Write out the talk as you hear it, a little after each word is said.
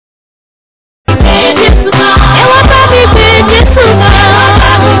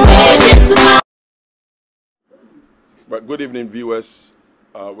Well, good evening, viewers.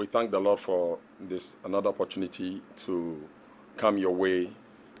 We thank the Lord for this another opportunity to come your way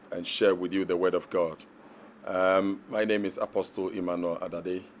and share with you the Word of God. My name is Apostle Emmanuel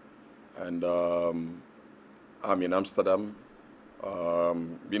Adade, and I'm in Amsterdam,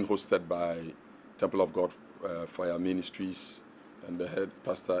 being hosted by Temple of God Fire Ministries, and the head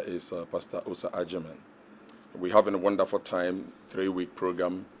pastor is Pastor Osa Ajeman. We're having a wonderful time, 3-week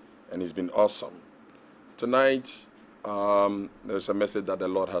program, and it's been awesome. Tonight, there's a message that the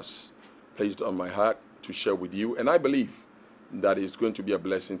Lord has placed on my heart to share with you, and I believe that it's going to be a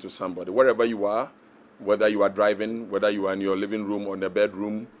blessing to somebody. Wherever you are, whether you are driving, whether you are in your living room or in the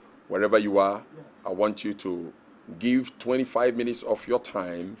bedroom, wherever you are, I want you to give 25 minutes of your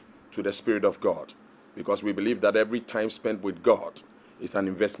time to the Spirit of God, because we believe that every time spent with God is an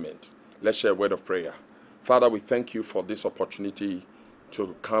investment. Let's share a word of prayer. Father, we thank you for this opportunity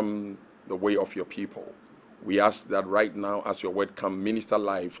to come the way of your people. We ask that right now, as your word come, minister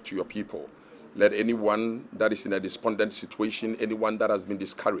life to your people. Let anyone that is in a despondent situation, anyone that has been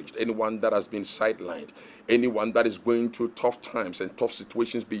discouraged, anyone that has been sidelined, anyone that is going through tough times and tough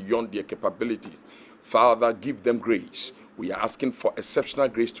situations beyond their capabilities, Father, give them grace. We are asking for exceptional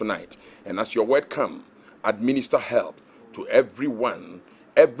grace tonight. And as your word come, administer help to everyone,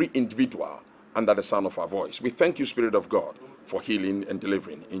 every individual under the sound of our voice. We thank you, Spirit of God, for healing and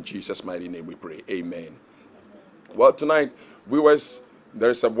delivering. In Jesus' mighty name we pray. Amen. Well, tonight, viewers, there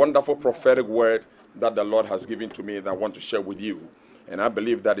is a wonderful prophetic word that the Lord has given to me that I want to share with you. And I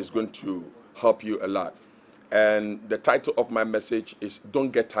believe that is going to help you a lot. And the title of my message is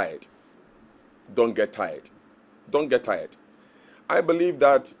Don't Get Tired. Don't get tired. Don't get tired. I believe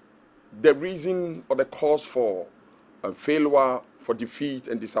that the reason or the cause for failure, for defeat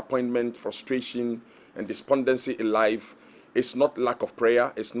and disappointment, frustration and despondency in life is not lack of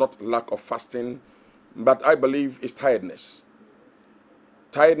prayer, it's not lack of fasting, but I believe it's tiredness.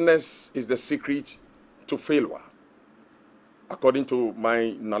 Tiredness is the secret to failure, according to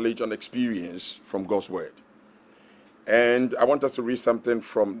my knowledge and experience from God's word. And I want us to read something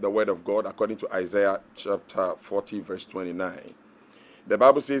from the word of God according to Isaiah chapter 40 verse 29. The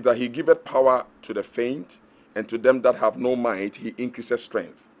Bible says that he giveth power to the faint, and to them that have no might he increaseth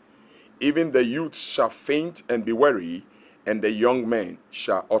strength. Even the youth shall faint and be weary, and the young men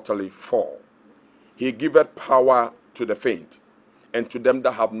shall utterly fall. He giveth power to the faint, and to them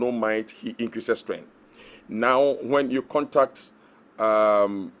that have no might he increaseth strength. Now, when you contact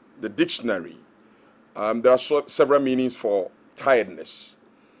the dictionary, there are several meanings for tiredness.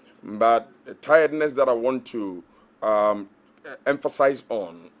 But the tiredness that I want to emphasize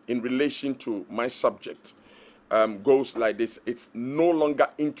on in relation to my subject goes like this. It's no longer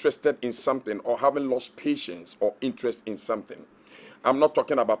interested in something, or having lost patience or interest in something. I'm not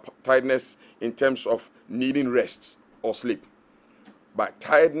talking about tiredness in terms of needing rest or sleep, but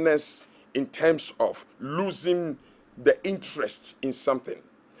tiredness in terms of losing the interest in something.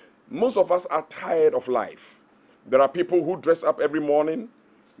 Most of us are tired of life. There are people who dress up every morning,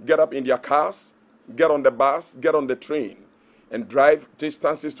 get up in their cars, get on the bus, get on the train, and drive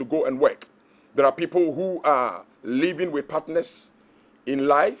distances to go and work. There are people who are living with partners in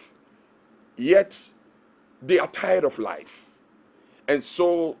life, yet they are tired of life. And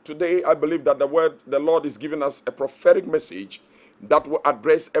so today I believe that the Lord is giving us a prophetic message that will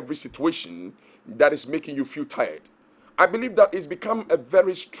address every situation that is making you feel tired. I believe that it's become a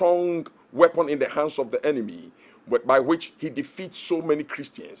very strong weapon in the hands of the enemy, by which he defeats so many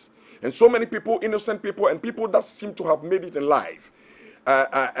Christians. And so many people, innocent people, and people that seem to have made it in life,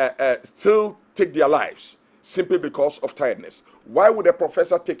 still take their lives simply because of tiredness. Why would a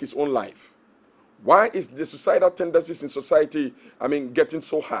professor take his own life? Why is the suicidal tendencies in society, getting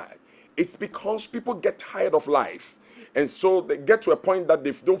so high? It's because people get tired of life. And so they get to a point that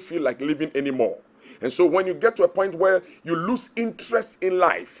they don't feel like living anymore. And so when you get to a point where you lose interest in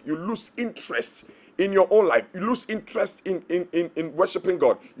life, you lose interest in your own life, you lose interest in worshiping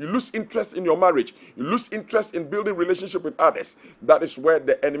God, you lose interest in your marriage, you lose interest in building relationship with others, that is where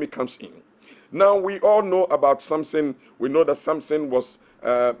the enemy comes in. Now, we all know about Samson. We know that Samson was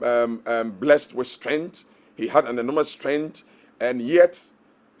blessed with strength. He had an enormous strength, and yet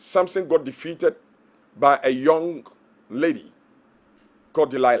Samson got defeated by a young lady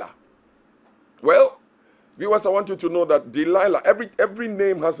called Delilah. Well, viewers, I want you to know that Delilah, every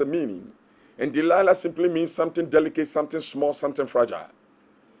name has a meaning. And Delilah simply means something delicate, something small, something fragile.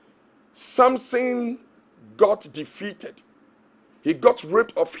 Samson got defeated. He got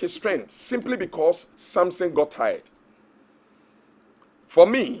rid of his strength simply because Samson got tired. For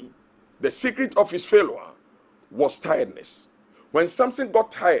me, the secret of his failure was tiredness. When Samson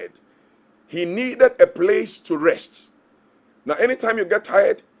got tired, he needed a place to rest. Now, anytime you get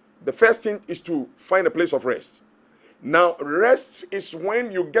tired, the first thing is to find a place of rest. Now, rest is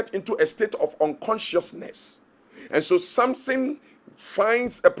when you get into a state of unconsciousness. And so Samson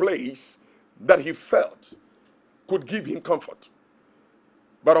finds a place that he felt could give him comfort.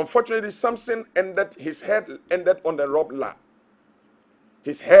 But unfortunately, Samson his head ended on the wrong lap.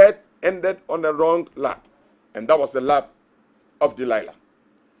 His head ended on the wrong lap. And that was the lap of Delilah.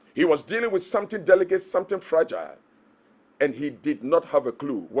 He was dealing with something delicate, something fragile. And he did not have a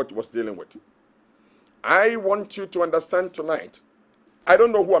clue what he was dealing with. I want you to understand tonight. I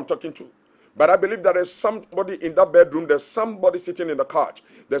don't know who I'm talking to, but I believe there is somebody in that bedroom. There's somebody sitting in the couch.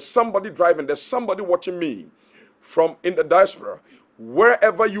 There's somebody driving. There's somebody watching me from in the diaspora,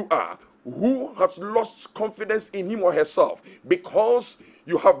 wherever you are, who has lost confidence in him or herself because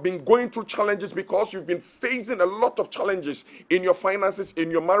you have been going through challenges, because you've been facing a lot of challenges in your finances,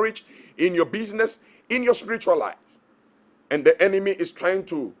 in your marriage, in your business, in your spiritual life. And the enemy is trying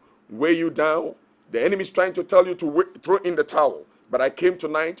to weigh you down. The enemy is trying to tell you to throw in the towel. But I came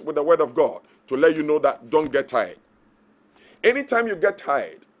tonight with the word of God to let you know that don't get tired. Anytime you get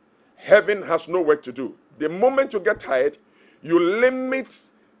tired, heaven has no work to do. The moment you get tired, you limit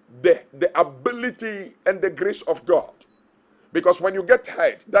the ability and the grace of God. Because when you get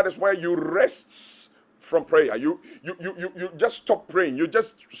tired, that is why you rest from prayer. You just stop praying. You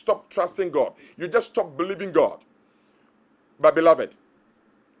just stop trusting God. You just stop believing God. But beloved,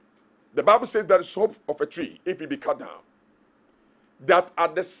 the Bible says there is hope of a tree if it be cut down, that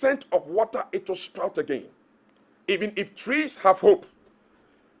at the scent of water it will sprout again. Even if trees have hope,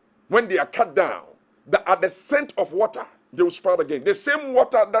 when they are cut down, that at the scent of water they will sprout again. The same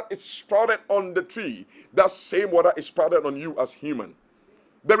water that is sprouted on the tree, that same water is sprouted on you as human.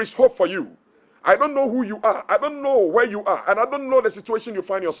 There is hope for you. I don't know who you are. I don't know where you are. And I don't know the situation you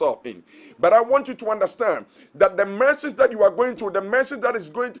find yourself in. But I want you to understand that the message that you are going through, the message that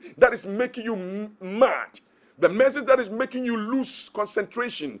is making you mad, the message that is making you lose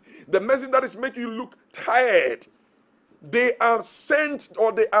concentration, the message that is making you look tired, they are sent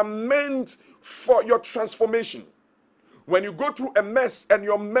or they are meant for your transformation. When you go through a mess and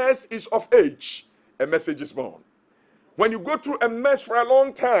your mess is of age, a message is born. When you go through a mess for a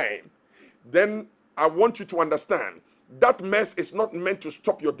long time, then I want you to understand that mess is not meant to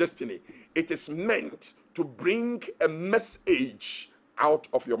stop your destiny. It is meant to bring a message out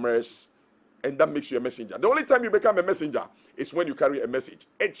of your mess, and that makes you a messenger. The only time you become a messenger is when you carry a message.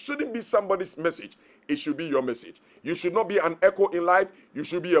 It shouldn't be somebody's message. It should be your message. You should not be an echo in life. You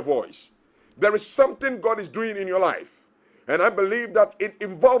should be a voice. There is something God is doing in your life, and I believe that it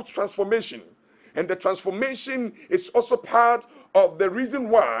involves transformation. And the transformation is also part of the reason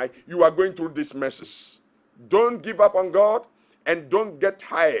why you are going through these messes. Don't give up on God and don't get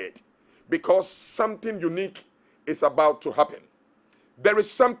tired, because something unique is about to happen. There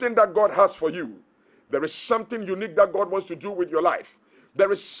is something that God has for you. There is something unique that God wants to do with your life.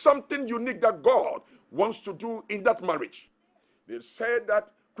 There is something unique that God wants to do in that marriage. They said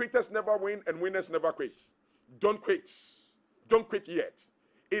that quitters never win and winners never quit. Don't quit. Don't quit yet.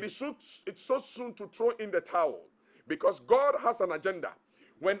 It's so soon to throw in the towel, because God has an agenda.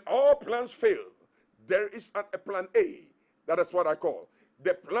 When all plans fail, there is a plan A. That is what I call.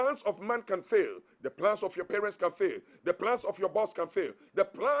 The plans of man can fail. The plans of your parents can fail. The plans of your boss can fail. The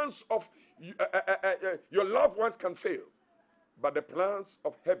plans of your loved ones can fail. But the plans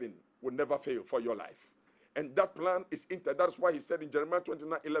of heaven will never fail for your life. And that plan is intact. That's why he said in Jeremiah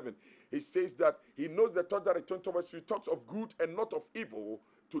 29:11, he says that he knows the thought that he turns towards you, thoughts of good and not of evil,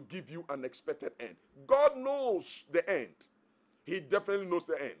 to give you an expected end. God knows the end. He definitely knows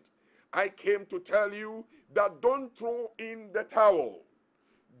the end. I came to tell you that don't throw in the towel.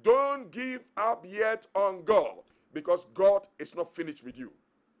 Don't give up yet on God, because God is not finished with you.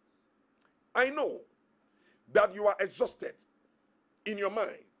 I know that you are exhausted in your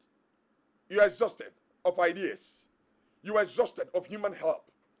mind. You are exhausted of ideas. You are exhausted of human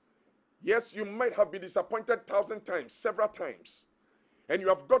help. Yes, you might have been disappointed 1,000 times, several times. And you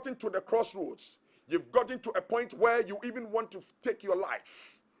have gotten to the crossroads. You've gotten to a point where you even want to take your life.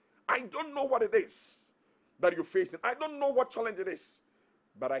 I don't know what it is that you're facing. I don't know what challenge it is.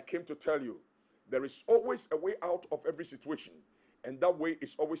 But I came to tell you, there is always a way out of every situation. And that way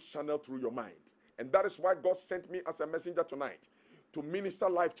is always channeled through your mind. And that is why God sent me as a messenger tonight to minister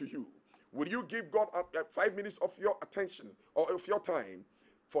life to you. Will you give God 5 minutes of your attention or of your time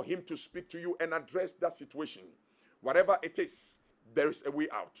for him to speak to you and address that situation? Whatever it is, there is a way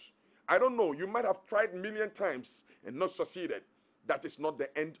out. I don't know, you might have tried a million times and not succeeded. That is not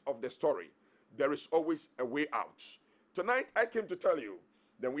the end of the story. There is always a way out. Tonight I came to tell you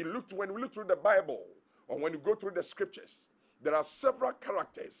that when we look through the Bible, or when you go through the scriptures, there are several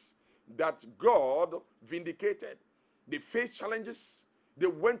characters that God vindicated. They faced challenges, they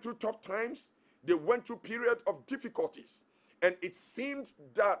went through tough times, they went through periods of difficulties, and it seemed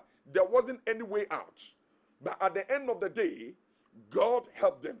that there wasn't any way out. But at the end of the day, God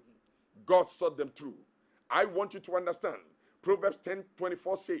helped them. God saw them through. I want you to understand. Proverbs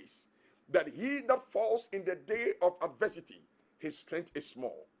 10:24 says that he that falls in the day of adversity, his strength is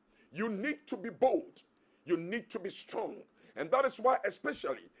small. You need to be bold. You need to be strong. And that is why,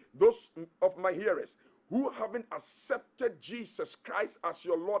 especially those of my hearers who haven't accepted Jesus Christ as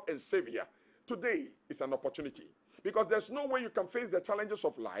your Lord and Savior, today is an opportunity. Because there's no way you can face the challenges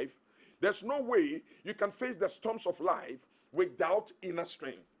of life. There's no way you can face the storms of life without inner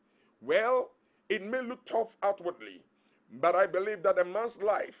strength. Well, it may look tough outwardly, but I believe that a man's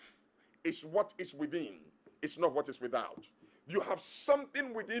life is what is within. It's not what is without. You have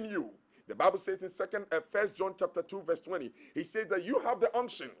something within you. The Bible says in 1 John chapter 2 verse 20, he says that you have the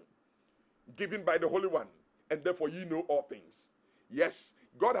unction given by the Holy One, and therefore you know all things. Yes,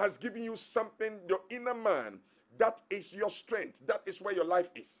 God has given you something, your inner man. That is your strength. That is where your life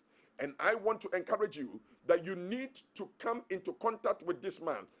is. And I want to encourage you that you need to come into contact with this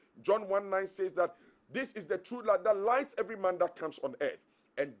man. John 1:9 says that this is the true light that lights every man that comes on earth,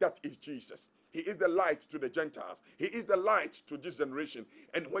 and that is Jesus. He is the light to the Gentiles. He is the light to this generation.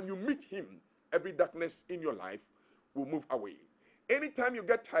 And when you meet him, every darkness in your life will move away. Anytime you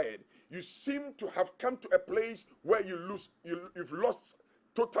get tired, you seem to have come to a place where you've lost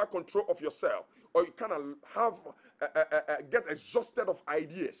total control of yourself, or you kind of have get exhausted of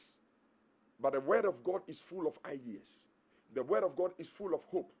ideas. But the word of God is full of ideas. The word of God is full of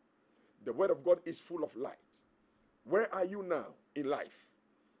hope. The word of God is full of light. Where are you now in life?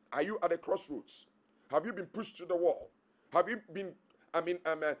 Are you at a crossroads? Have you been pushed to the wall? Have you been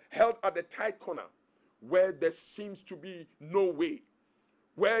held at the tight corner where there seems to be no way,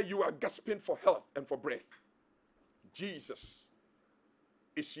 where you are gasping for health and for breath? Jesus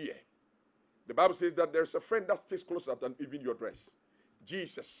is here. The Bible says that there's a friend that stays closer than even your dress.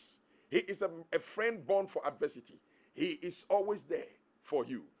 Jesus. He is a friend born for adversity. He is always there for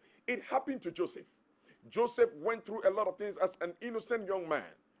you. It happened to Joseph. Joseph went through a lot of things as an innocent young man.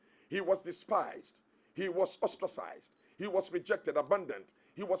 He was despised. He was ostracized. He was rejected, abandoned.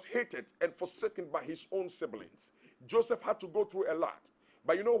 He was hated and forsaken by his own siblings. Joseph had to go through a lot.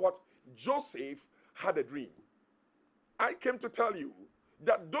 But you know what? Joseph had a dream. I came to tell you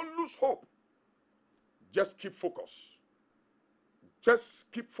that don't lose hope. Just keep focus. Just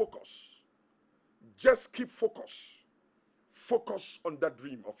keep focus. Just keep focus. Focus on that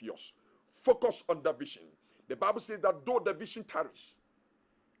dream of yours. Focus on that vision. The Bible says that though the vision tarries,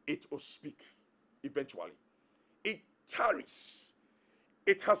 it will speak eventually. It tarries.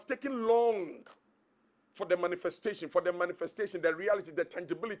 It has taken long for the manifestation, the reality, the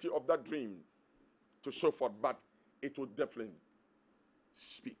tangibility of that dream to show forth, but it will definitely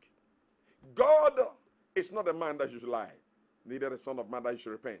speak. God is not a man that you should lie, neither the son of man that you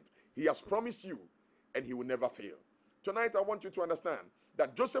should repent. He has promised you, and he will never fail. Tonight I want you to understand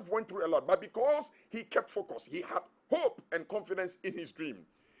that Joseph went through a lot, but because he kept focus, he had hope and confidence in his dream.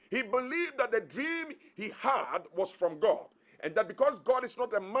 He believed that the dream he had was from God, and that because God is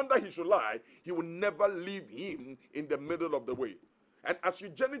not a man that he should lie, he will never leave him in the middle of the way. And as you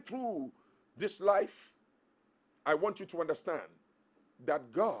journey through this life, I want you to understand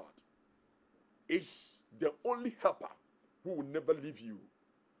that God is the only helper who will never leave you.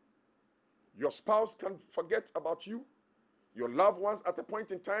 Your spouse can forget about you. Your loved ones at a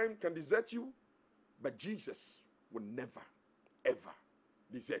point in time can desert you. But Jesus will never, ever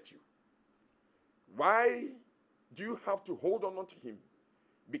desert you. Why do you have to hold on to him?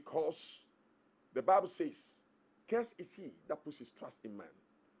 Because the Bible says, cursed is he that puts his trust in man.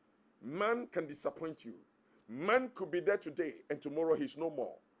 Man can disappoint you. Man could be there today and tomorrow he's no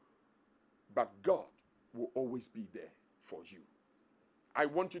more. But God will always be there for you. I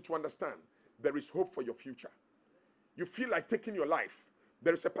want you to understand there is hope for your future. You feel like taking your life.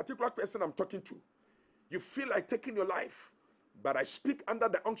 There is a particular person I'm talking to. You feel like taking your life. But I speak under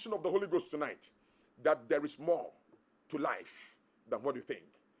the unction of the Holy Ghost tonight that there is more to life than what you think.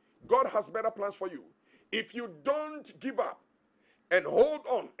 God has better plans for you. If you don't give up and hold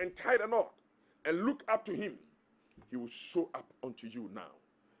on and tie the knot and look up to him, he will show up unto you now.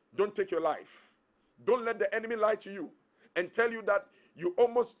 Don't take your life. Don't let the enemy lie to you and tell you that you're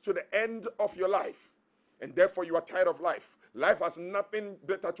almost to the end of your life and therefore you are tired of life. Life has nothing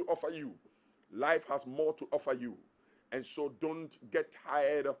better to offer you. Life has more to offer you. And so don't get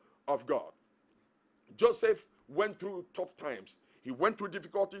tired of God. Joseph went through tough times. He went through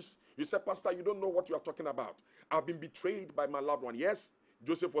difficulties. You say, Pastor, you don't know what you are talking about. I've been betrayed by my loved one. Yes,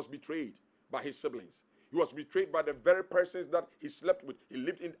 Joseph was betrayed by his siblings. He was betrayed by the very persons that he slept with. He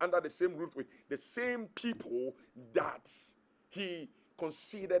lived under the same roof with the same people that he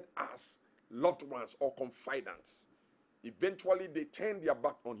considered as loved ones or confidants. Eventually, they turned their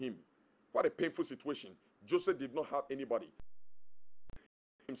back on him. What a painful situation. Joseph did not have anybody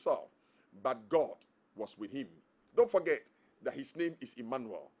himself, but God was with him. Don't forget that his name is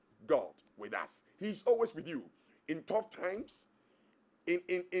Emmanuel, God with us. He's always with you in tough times,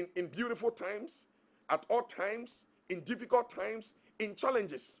 in beautiful times, at all times, in difficult times, in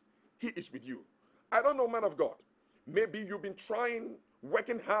challenges. He is with you. I don't know, man of God. Maybe you've been trying,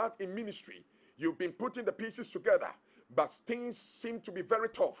 working hard in ministry. You've been putting the pieces together, but things seem to be very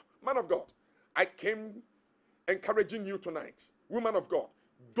tough. Man of God, I came encouraging you tonight. Woman of God,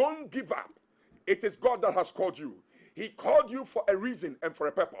 don't give up. It is God that has called you. He called you for a reason and for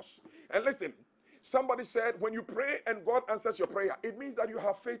a purpose. And listen, somebody said when you pray and God answers your prayer, it means that you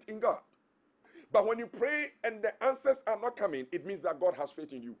have faith in God. But when you pray and the answers are not coming, it means that God has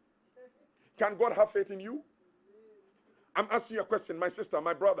faith in you. Can God have faith in you? I'm asking you a question, my sister,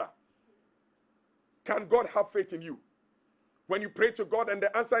 my brother. Can God have faith in you? When you pray to God and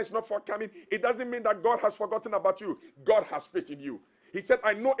the answer is not forthcoming, it doesn't mean that God has forgotten about you. God has faith in you. He said,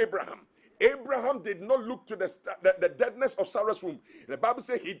 I know Abraham. Abraham did not look to the deadness of Sarah's womb. The Bible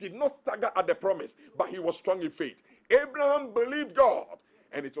says he did not stagger at the promise, but he was strong in faith. Abraham believed God,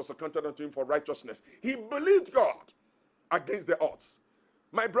 and it was accounted unto him for righteousness. He believed God against the odds.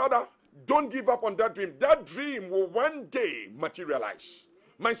 My brother, don't give up on that dream. That dream will one day materialize.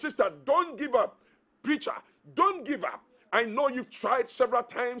 My sister, don't give up. Preacher, don't give up. I know you've tried several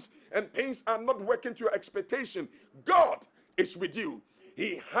times and things are not working to your expectation. God is with you.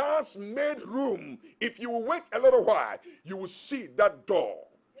 He has made room. If you will wait a little while, you will see that door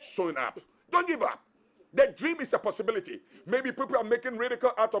showing up. Don't give up. The dream is a possibility. Maybe people are making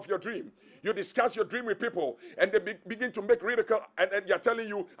ridicule out of your dream. You discuss your dream with people and they begin to make ridicule and they're telling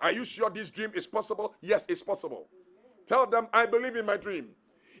you, are you sure this dream is possible? Yes, it's possible. Tell them, I believe in my dream.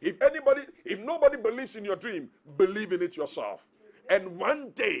 If nobody believes in your dream, believe in it yourself. And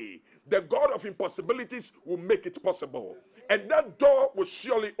one day, the God of impossibilities will make it possible. And that door will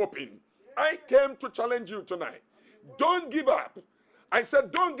surely open. I came to challenge you tonight. Don't give up. I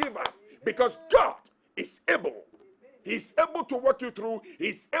said, don't give up. Because God is able. He's able to walk you through.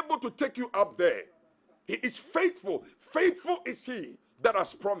 He's able to take you up there. He is faithful. Faithful is he that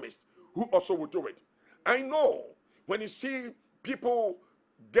has promised, who also will do it. I know when you see people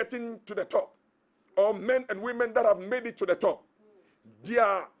getting to the top, or men and women that have made it to the top,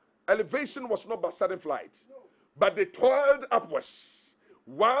 their elevation was not by sudden flight, but they toiled upwards.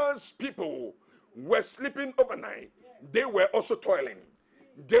 Whilst people were sleeping overnight, they were also toiling.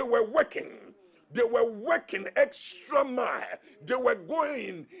 They were working. They were working extra mile. They were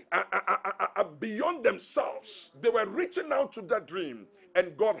going beyond themselves. They were reaching out to that dream,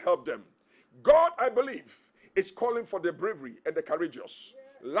 and God helped them. God, I believe, is calling for the bravery and the courageous.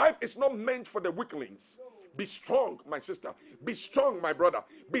 Life is not meant for the weaklings. Be strong, my sister. Be strong, my brother.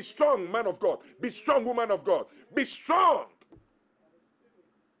 Be strong, man of God. Be strong, woman of God. Be strong.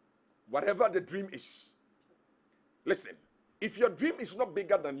 Whatever the dream is. Listen, if your dream is not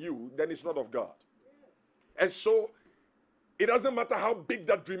bigger than you, then it's not of God. And so, it doesn't matter how big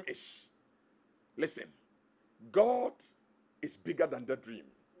that dream is. Listen, God is bigger than that dream.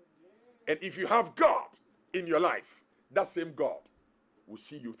 And if you have God in your life, that same God will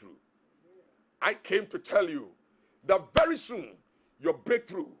see you through. I came to tell you that very soon your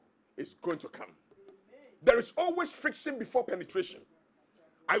breakthrough is going to come. There is always friction before penetration.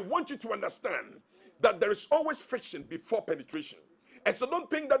 I want you to understand that there is always friction before penetration. And so don't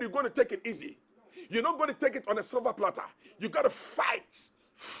think that you're going to take it easy. You're not going to take it on a silver platter. You got to fight.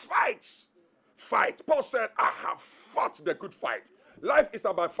 Fight. Fight. Paul said, I have fought the good fight. Life is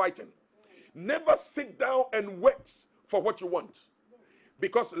about fighting. Never sit down and wait for what you want.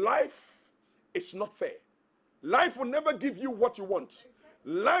 Because life is not fair. Life will never give you what you want.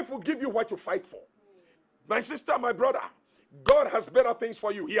 Life will give you what you fight for. My sister, my brother, God has better things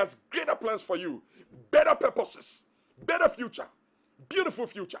for you. He has greater plans for you. Better purposes. Better future. Beautiful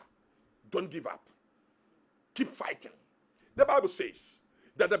future. Don't give up. Keep fighting. The Bible says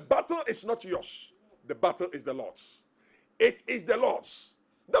that the battle is not yours. The battle is the Lord's. It is the Lord's.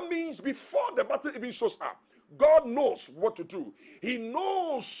 That means before the battle even shows up, God knows what to do. He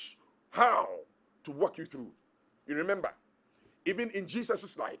knows how to walk you through. You remember, even in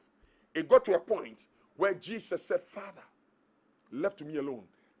Jesus' life, it got to a point where Jesus said, Father, left to me alone,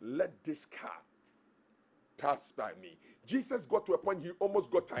 let this cup pass by me. Jesus got to a point he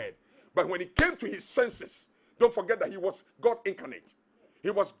almost got tired. But when he came to his senses, don't forget that he was God incarnate. He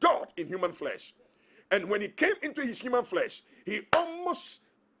was God in human flesh. And when he came into his human flesh, he almost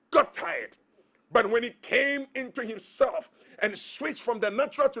got tired. But when he came into himself and switched from the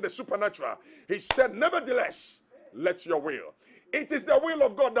natural to the supernatural, he said, nevertheless, let your will. It is the will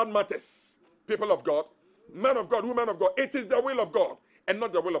of God that matters. People of God, man of God, woman of God, it is the will of God and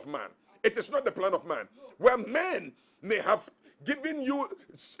not the will of man. It is not the plan of man. Where men may have given you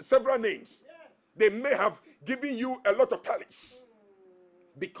several names, they may have given you a lot of talents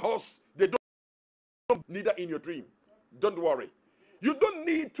because they don't, neither in your dream. Don't worry. You don't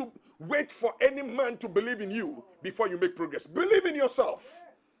need to wait for any man to believe in you before you make progress. Believe in yourself.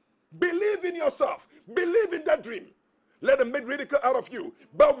 Believe in yourself. Believe in that dream. Let them make ridicule out of you.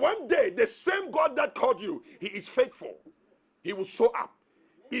 But one day, the same God that called you, he is faithful. He will show up.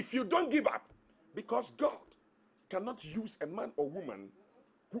 If you don't give up, because God cannot use a man or woman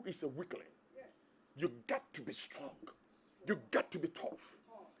who is a weakling. You got to be strong. You got to be tough.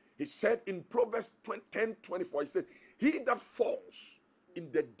 He said in Proverbs 10:24, he said, he that falls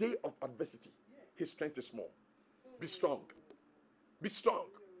in the day of adversity, his strength is small. Be strong. Be strong.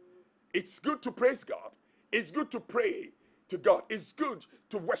 It's good to praise God. It's good to pray to God. It's good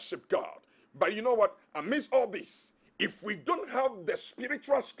to worship God. But you know what? Amidst all this, if we don't have the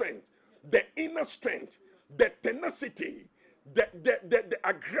spiritual strength, the inner strength, the tenacity, the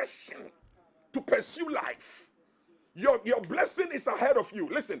aggression to pursue life, your blessing is ahead of you.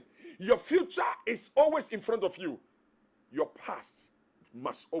 Listen, your future is always in front of you. Your past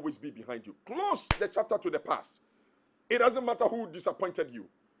must always be behind you. Close the chapter to the past. It doesn't matter who disappointed you.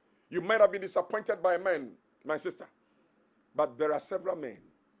 You might have been disappointed by a man, my sister. But there are several men.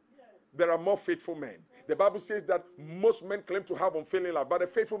 There are more faithful men. The Bible says that most men claim to have unfailing love, but a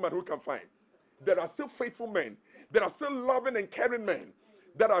faithful man who can find. There are still faithful men. There are still loving and caring men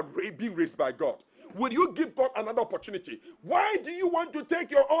that are being raised by God. Will you give God another opportunity? Why do you want to take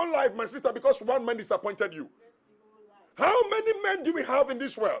your own life, my sister? Because one man disappointed you. How many men do we have in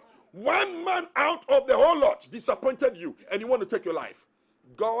this world? One man out of the whole lot disappointed you, and you want to take your life.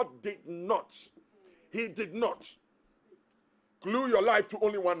 God did not. He did not glue your life to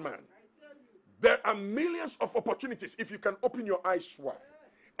only one man. There are millions of opportunities if you can open your eyes wide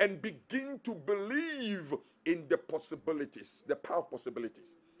and begin to believe in the possibilities, the power of possibilities.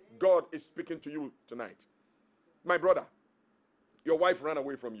 God is speaking to you tonight. My brother, your wife ran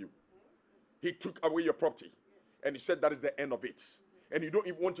away from you. He took away your property. And he said that is the end of it. And you don't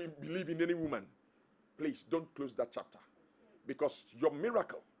even want to believe in any woman. Please don't close that chapter. Because your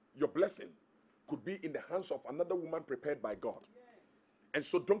miracle, your blessing, could be in the hands of another woman prepared by God. And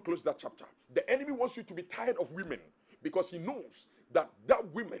so don't close that chapter. The enemy wants you to be tired of women because he knows that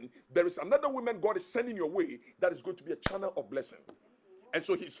woman, there is another woman God is sending your way that is going to be a channel of blessing. And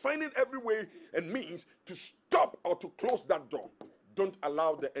so he's finding every way and means to stop or to close that door. Don't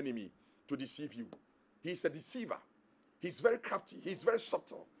allow the enemy to deceive you. He's a deceiver. He's very crafty. He's very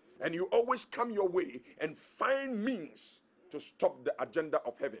subtle. And you always come your way and find means to stop the agenda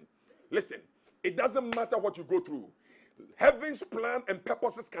of heaven. Listen, it doesn't matter what you go through. Heaven's plan and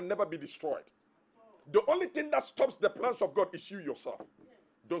purposes can never be destroyed. The only thing that stops the plans of God is you yourself.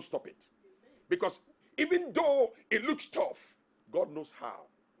 Don't stop it. Because even though it looks tough, God knows how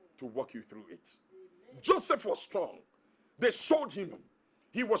to walk you through it. Joseph was strong. They sold him.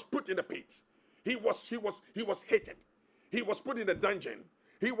 He was put in a pit. He was hated. He was put in a dungeon.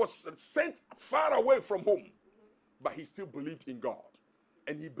 He was sent far away from home. But he still believed in God.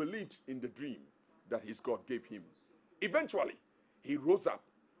 And he believed in the dream that his God gave him. Eventually, he rose up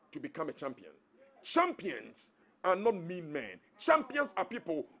to become a champion. Champions are not mean men. Champions are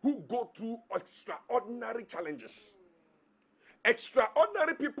people who go through extraordinary challenges.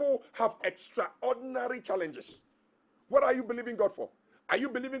 Extraordinary people have extraordinary challenges. What are you believing God for? Are you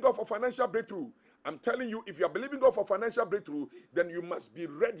believing God for financial breakthrough? I'm telling you, if you are believing God for financial breakthrough, then you must be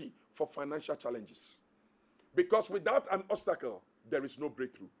ready for financial challenges. Because without an obstacle, there is no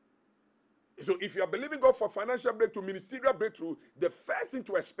breakthrough. So if you are believing God for financial breakthrough, ministerial breakthrough, the first thing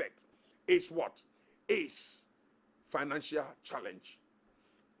to expect is what? Is financial challenge.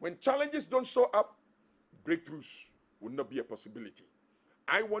 When challenges don't show up, breakthroughs will not be a possibility.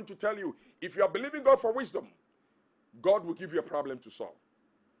 I want to tell you, if you are believing God for wisdom, God will give you a problem to solve.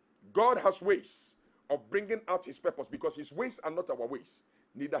 God has ways of bringing out his purpose because his ways are not our ways,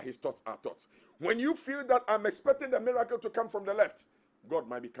 neither his thoughts are thoughts. When you feel that I'm expecting the miracle to come from the left, God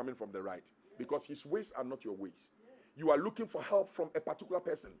might be coming from the right because his ways are not your ways. You are looking for help from a particular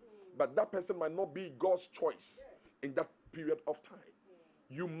person, but that person might not be God's choice in that period of time.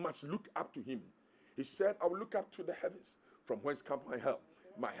 You must look up to him. He said, I will look up to the heavens, from whence comes my help.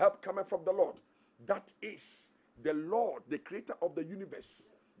 My help cometh from the Lord. That is the Lord, the creator of the universe,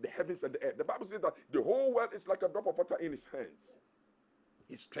 the heavens and the earth. The Bible says that the whole world is like a drop of water in his hands.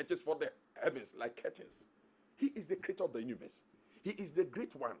 He stretches for the heavens like curtains. He is the creator of the universe. He is the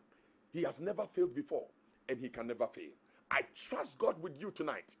great one. He has never failed before, and he can never fail. I trust God with you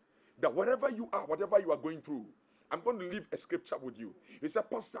tonight, that wherever you are, whatever you are going through, I'm going to leave a scripture with you. He said,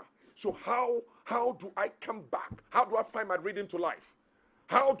 Pastor, so how do I come back? How do I find my rhythm to life?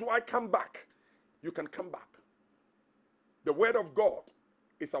 How do I come back? You can come back. The word of God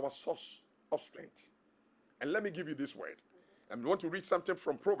is our source of strength. And let me give you this word. I want to read something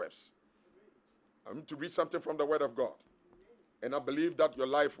from Proverbs. I want to read something from the word of God. And I believe that your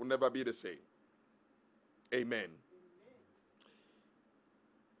life will never be the same. Amen.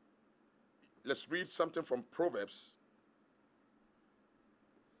 Let's read something from Proverbs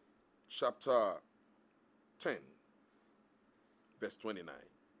chapter 10, verse 29.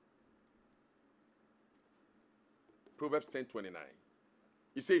 Proverbs 10:29.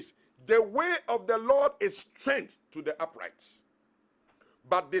 It says, the way of the Lord is strength to the upright,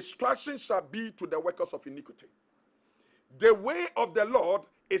 but destruction shall be to the workers of iniquity. The way of the Lord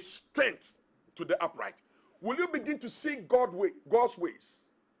is strength to the upright. Will you begin to see God's ways?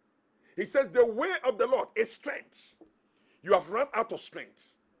 He says the way of the Lord is strength. You have run out of strength.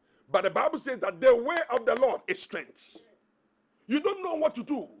 But the Bible says that the way of the Lord is strength. You don't know what to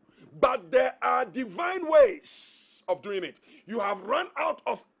do, but there are divine ways of doing it. You have run out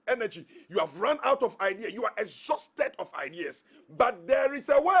of energy. You have run out of ideas. You are exhausted of ideas. But there is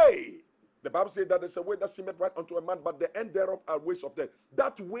a way. The Bible says that there's a way that seemeth right unto a man, but the end thereof are ways of death.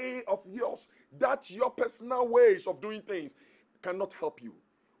 That way of yours, that your personal ways of doing things cannot help you.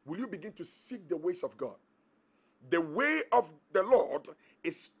 Will you begin to seek the ways of God? The way of the Lord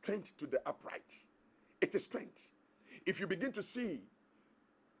is strength to the upright. It is strength. If you begin to see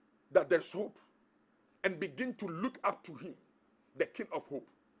that there's hope and begin to look up to him, the King of hope,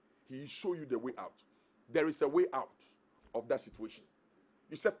 he will show you the way out. There is a way out of that situation.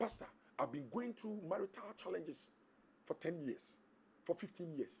 You said, Pastor, I've been going through marital challenges for 10 years, for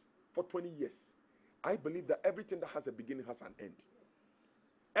 15 years, for 20 years. I believe that everything that has a beginning has an end.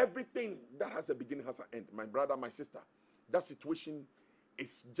 Everything that has a beginning has an end. My brother, my sister, that situation is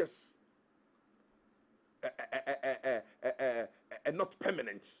just not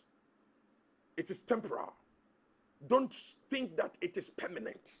permanent. It is temporal. Don't think that it is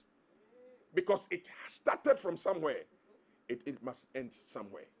permanent, because it started from somewhere. It must end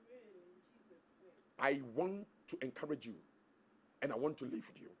somewhere. I want to encourage you, and I want to live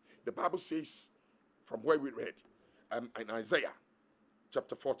with you. The Bible says, from where we read, in Isaiah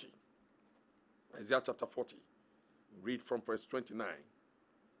chapter 40. Isaiah chapter 40. Read from verse 29.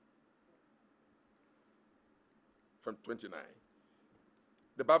 From 29.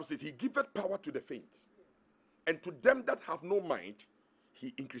 The Bible says, he giveth power to the faint, and to them that have no mind,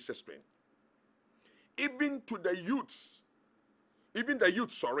 he increases strength. Even the youth,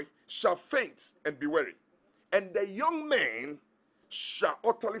 shall faint and be weary, and the young men shall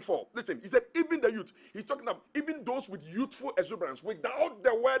utterly fall. Listen, he said, even the youth. He's talking about even those with youthful exuberance, without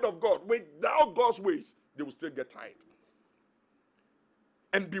the word of God, without God's ways, they will still get tired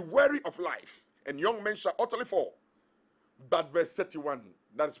and be weary of life, and young men shall utterly fall. But verse 31,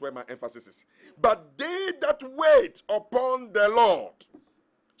 that is where my emphasis is. But they that wait upon the Lord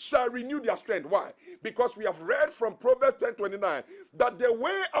shall renew their strength. Why? Because we have read from Proverbs 10:29 that the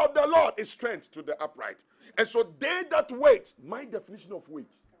way of the Lord is strength to the upright. And so they that wait, my definition of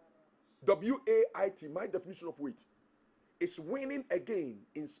wait, W-A-I-T, my definition of wait, is winning again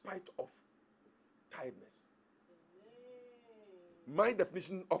in spite of tiredness. My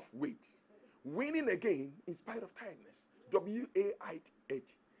definition of wait, winning again in spite of tiredness. W-A-I-T.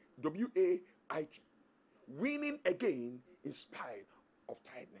 W-A-I-T. Winning again in spite of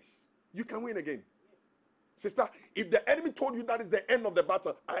tiredness. You can win again. Sister, if the enemy told you that is the end of the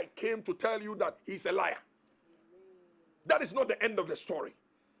battle, I came to tell you that he's a liar. That is not the end of the story.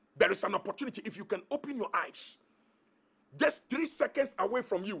 There is an opportunity. If you can open your eyes, just 3 seconds away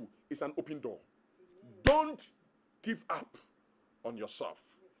from you is an open door. Don't give up on yourself.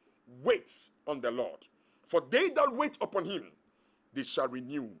 Wait on the Lord. For they that wait upon him, they shall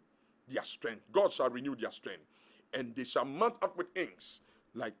renew their strength. God shall renew their strength. And they shall mount up with wings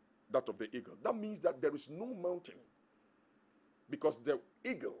like that of the eagle. That means that there is no mountain, because the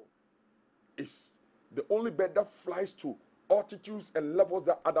eagle is the only bird that flies to altitudes and levels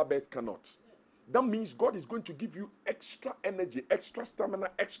that other birds cannot. That means God is going to give you extra energy, extra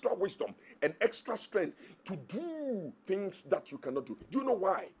stamina, extra wisdom, and extra strength to do things that you cannot do. Do you know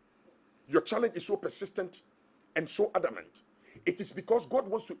why? your challenge is so persistent and so adamant, it is because God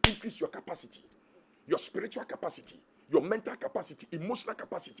wants to increase your capacity, your spiritual capacity, your mental capacity, emotional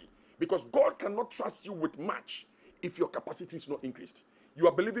capacity. Because God cannot trust you with much if your capacity is not increased. You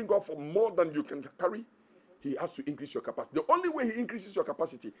are believing God for more than you can carry. He has to increase your capacity. The only way he increases your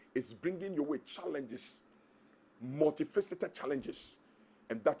capacity is bringing your way challenges, multifaceted challenges.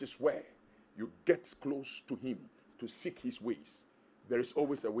 And that is where you get close to him to seek his ways. There is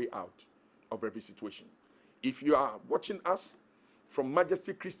always a way out of every situation. If you are watching us from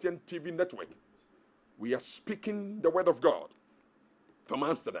Majesty Christian TV Network, we are speaking the word of God from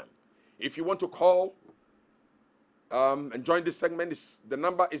Amsterdam. If you want to call and join this segment, the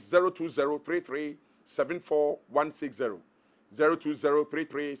number is 02033 74160.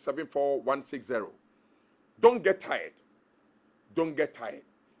 02033 74160. Don't get tired. Don't get tired.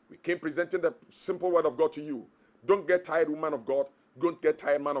 We came presenting the simple word of God to you. Don't get tired, woman of God. Don't get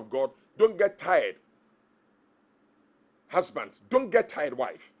tired, man of God. Don't get tired, husband. Don't get tired,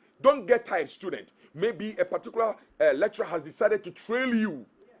 wife. Don't get tired, student. Maybe a particular lecturer has decided to trail you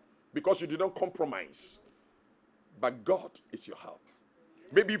because you did not compromise. But God is your help.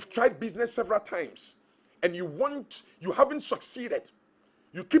 Maybe you've tried business several times and you haven't succeeded.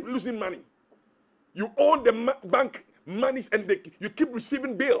 You keep losing money. You owe the bank monies and you keep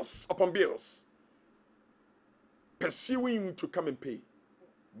receiving bills upon bills. Pursuing you to come and pay.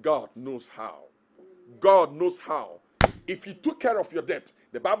 God knows how. God knows how. If he took care of your debt,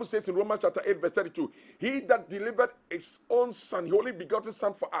 the Bible says in Romans chapter 8 verse 32, he that delivered his own son, the only begotten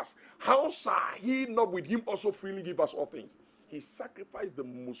son for us, how shall he not with him also freely give us all things? He sacrificed the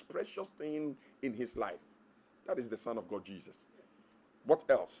most precious thing in his life. That is the Son of God, Jesus. What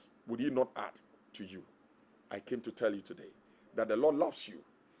else would he not add to you? I came to tell you today that the Lord loves you.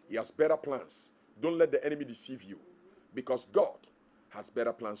 He has better plans. Don't let the enemy deceive you, because God has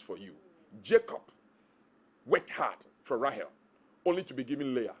better plans for you. Jacob worked hard for Rahel, only to be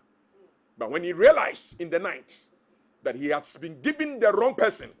given Leah. But when he realized in the night that he has been given the wrong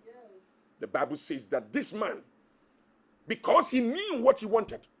person, the Bible says that this man, because he knew what he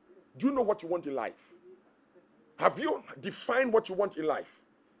wanted. Do you know what you want in life? Have you defined what you want in life?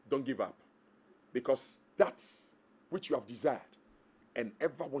 Don't give up, because that which you have desired and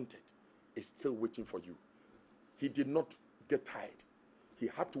ever wanted is still waiting for you. He did not get tired. He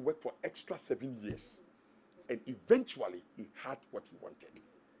had to work for extra 7 years. And eventually, he had what he wanted.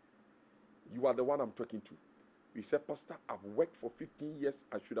 You are the one I'm talking to. You said, Pastor, I've worked for 15 years.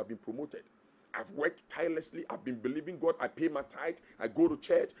 I should have been promoted. I've worked tirelessly. I've been believing God. I pay my tithe. I go to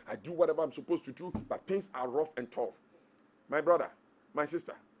church. I do whatever I'm supposed to do. But things are rough and tough. My brother, my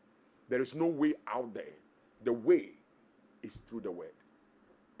sister, there is no way out there. The way is through the word.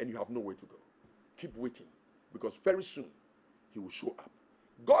 And you have no way to go. Keep waiting, because very soon he will show up.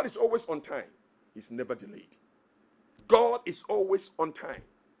 God is always on time. He's never delayed. God is always on time.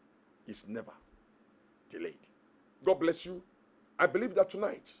 He's never delayed. God bless you. I believe that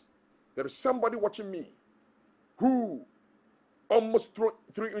tonight there is somebody watching me who almost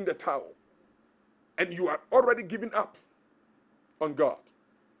threw in the towel, and you are already giving up on God.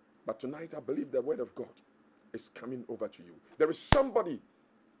 But tonight I believe the word of God is coming over to you. There is somebody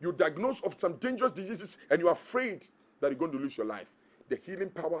you diagnosed of some dangerous diseases and you are afraid that you're going to lose your life. The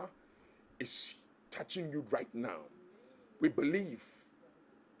healing power is touching you right now. We believe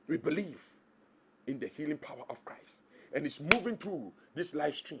in the healing power of Christ, and it's moving through this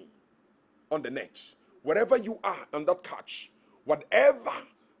live stream on the net. Wherever you are on that couch, whatever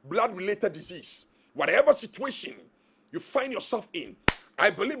blood-related disease, whatever situation you find yourself in,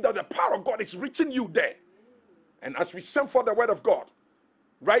 I believe that the power of God is reaching you there. And as we send forth the word of God,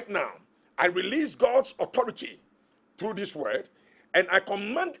 right now, I release God's authority through this word, and I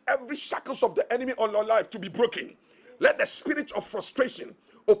command every shackles of the enemy on your life to be broken. Let the spirit of frustration,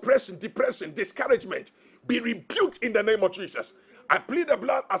 oppression, depression, discouragement be rebuked in the name of Jesus. I plead the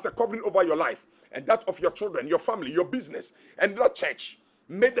blood as a covering over your life and that of your children, your family, your business, and your church.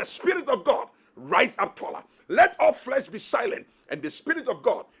 May the Spirit of God rise up taller. Let all flesh be silent, and the Spirit of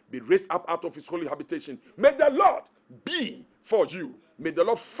God be raised up out of his holy habitation. May the Lord be for you. May the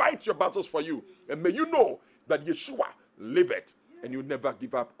Lord fight your battles for you. And may you know that Yeshua liveth, and you never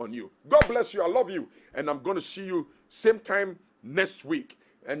give up on you. God bless you. I love you. And I'm going to see you same time next week.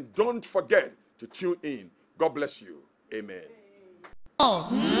 And don't forget to tune in. God bless you. Amen.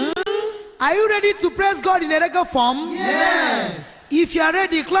 Are you ready to praise God in a regular form? Yes. If you are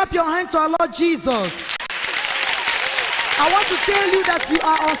ready, clap your hands to our Lord Jesus. I want to tell you that you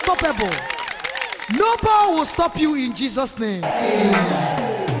are unstoppable. No power will stop you in Jesus' name. Amen.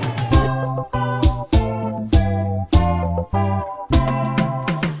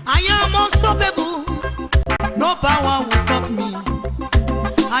 I am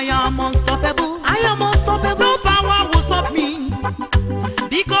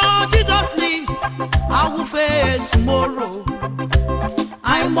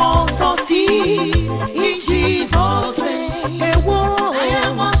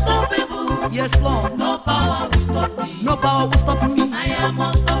power will stop me. I am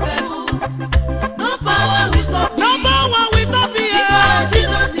unstoppable. No power will stop me. No power will stop me. Because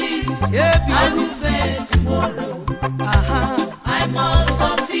Jesus lives, Yeah, I will face tomorrow. I must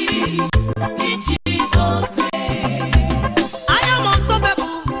succeed in Jesus' name. I am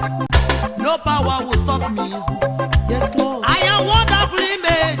unstoppable. No power will stop me. Yes, Lord. I am wonderfully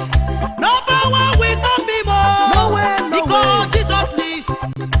made. No power will stop me more. No way, no because way. Jesus lives,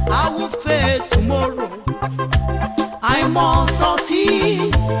 I will face tomorrow. I must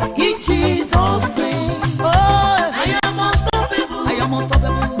succeed in Jesus' name. Oh, I am unstoppable. I am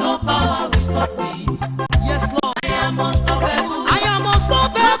unstoppable. No power will stop me. Yes, Lord. I am unstoppable. I am No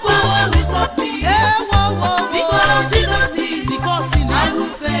unstoppable. power will stop me. Yeah, whoa, whoa, whoa. Because Jesus lives, Because he I lives.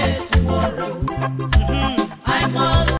 will face